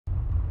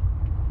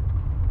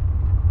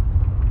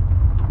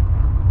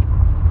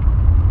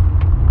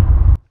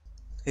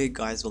Hey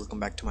guys, welcome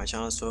back to my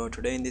channel. So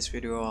today in this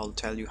video I'll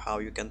tell you how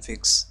you can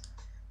fix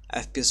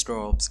FPS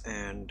drops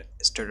and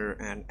stutter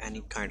and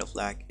any kind of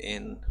lag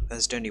in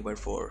Resident Evil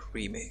 4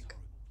 Remake.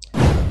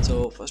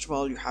 So first of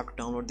all, you have to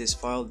download this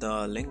file.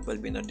 The link will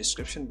be in the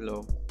description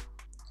below.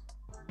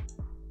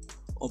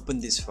 Open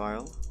this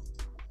file,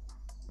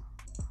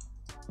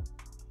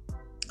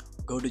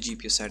 go to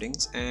GPU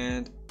settings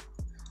and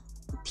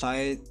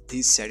apply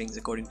these settings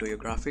according to your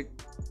graphic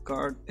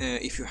card.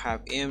 If you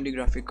have AMD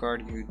graphic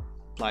card, you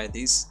apply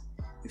this.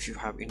 If you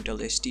have Intel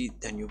HD,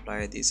 then you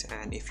apply this,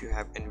 and if you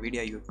have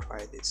Nvidia, you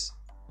try this.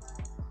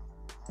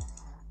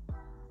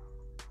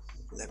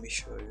 Let me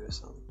show you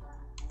some.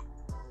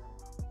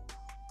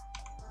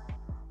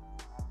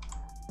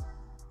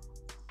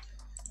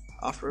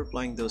 After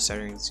applying those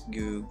settings,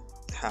 you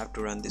have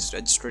to run this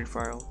registry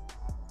file.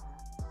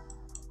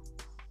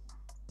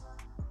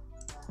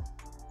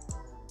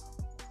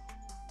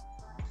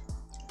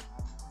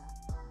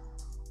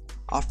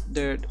 After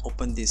that,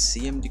 open this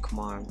cmd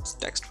commands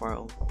text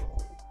file.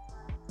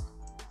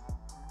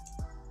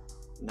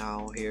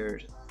 Now here,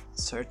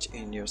 search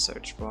in your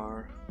search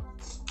bar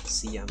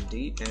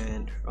cmd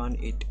and run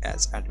it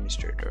as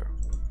administrator.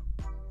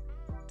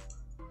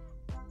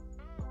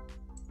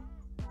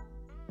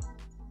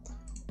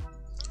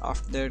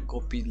 After that,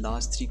 copy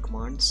last three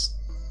commands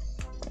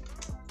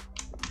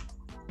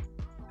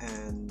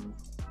and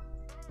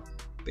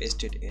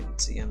paste it in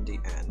cmd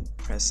and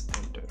press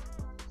enter.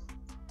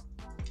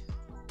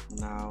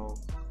 Now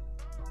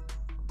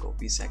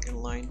copy second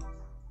line,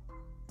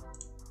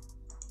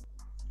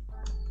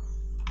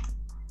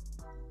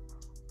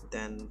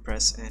 then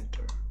press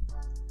enter.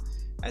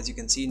 As you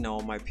can see, now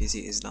my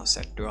PC is now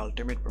set to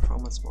ultimate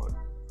performance mode.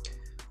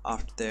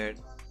 After that,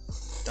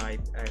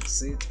 type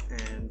exit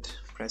and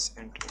press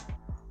enter.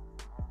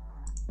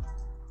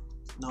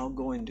 Now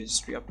go in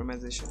registry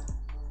optimization.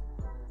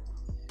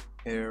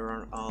 Here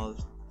run all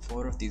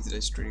 4 of these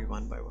registry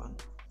one by one.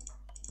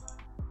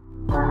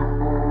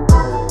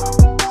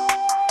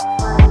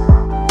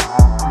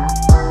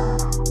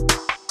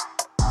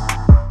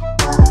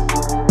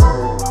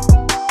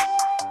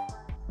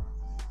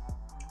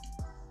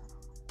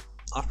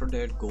 After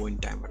that, go in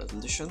timer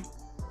resolution.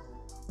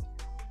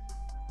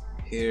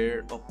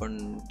 Here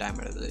open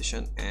timer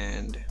resolution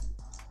and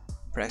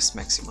press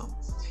maximum.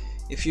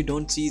 If you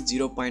don't see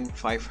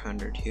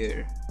 0.500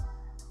 here,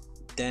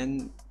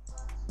 then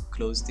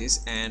close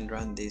this and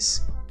run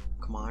this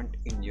command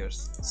in your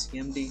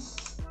cmd.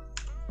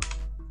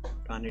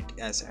 Run it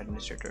as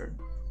administrator.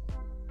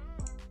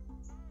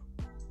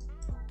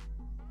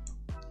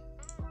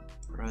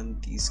 Run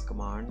these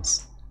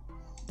commands.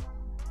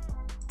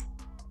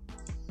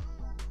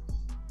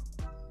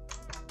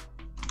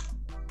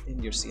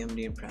 In your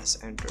cmd and press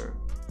enter.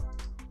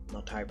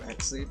 Now type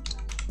exit.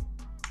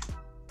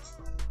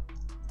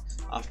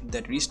 After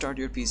that, restart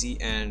your PC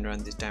and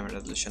run this timer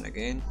resolution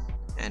again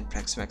and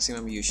press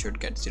maximum. You should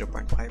get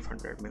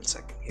 0.500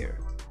 millisecond here.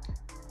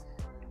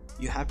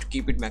 You have to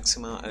keep it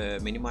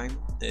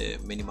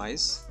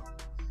minimize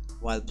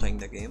while playing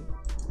the game,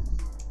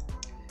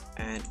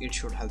 and it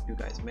should help you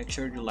guys. Make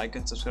sure to like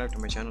and subscribe to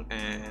my channel,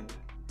 and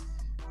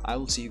I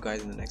will see you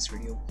guys in the next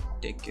video.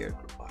 Take care,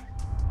 goodbye.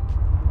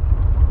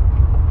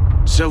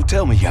 So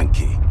tell me,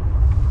 Yankee,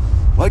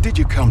 why did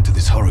you come to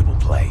this horrible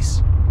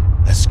place?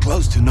 As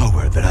close to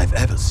nowhere that I've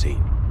ever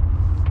seen.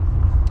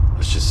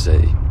 Let's just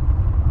say,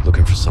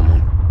 looking for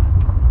someone.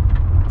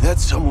 That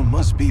someone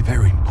must be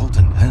very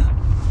important, huh?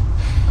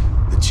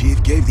 The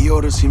chief gave the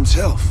orders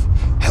himself.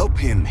 Help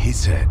him, he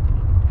said.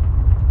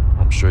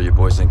 I'm sure you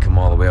boys didn't come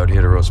all the way out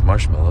here to roast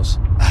marshmallows.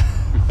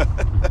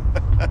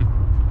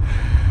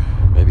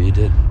 Maybe you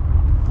did.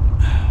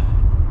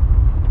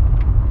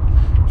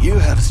 You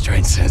have a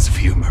strange sense of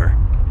humor.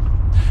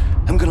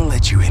 I'm gonna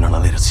let you in on a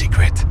little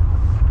secret.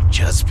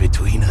 Just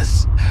between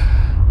us.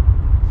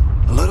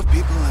 A lot of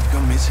people have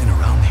gone missing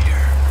around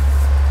here.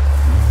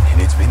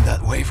 And it's been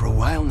that way for a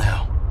while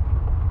now.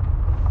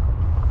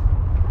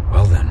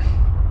 Well then,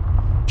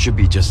 should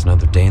be just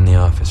another day in the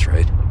office,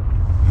 right?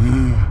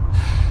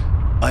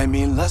 I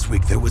mean, last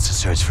week there was a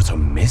search for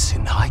some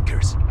missing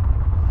hikers.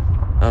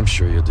 I'm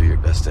sure you'll do your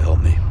best to help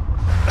me.